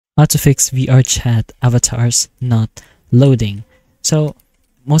how to fix VRChat avatars not loading. So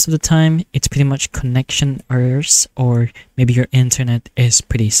most of the time, it's pretty much connection errors, or maybe your internet is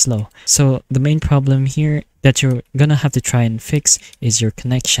pretty slow. So the main problem here that you're gonna have to try and fix is your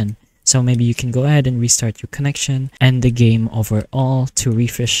connection. So maybe you can go ahead and restart your connection and the game overall to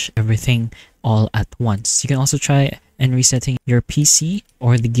refresh everything all at once. You can also try and resetting your PC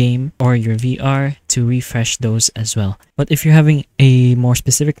or the game or your VR to refresh those as well. But if you're having a more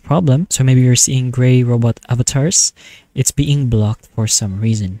specific problem, so maybe you're seeing gray robot avatars, it's being blocked for some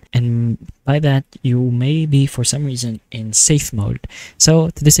reason. And by that, you may be for some reason in safe mode.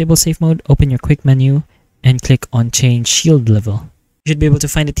 So to disable safe mode, open your quick menu and click on change shield level. You should be able to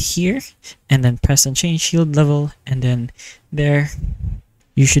find it here and then press on change shield level, and then there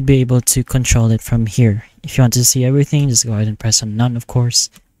you should be able to control it from here. If you want to see everything, just go ahead and press on none, of course,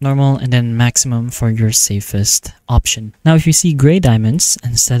 normal, and then maximum for your safest option. Now if you see gray diamonds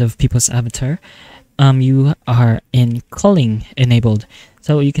instead of people's avatar, you are in culling enabled.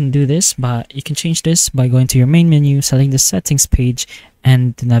 So you can do this, but you can change this by going to your main menu, selecting the settings page,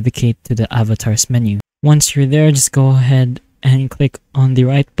 and navigate to the avatars menu. Once you're there, just go ahead and click on the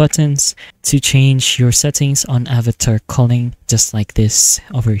right buttons to change your settings on avatar culling, just like this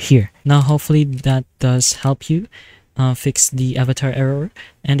over here. Now hopefully that does help you fix the avatar error,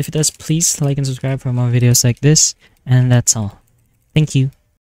 and if it does, please like and subscribe for more videos like this, and that's all. Thank you.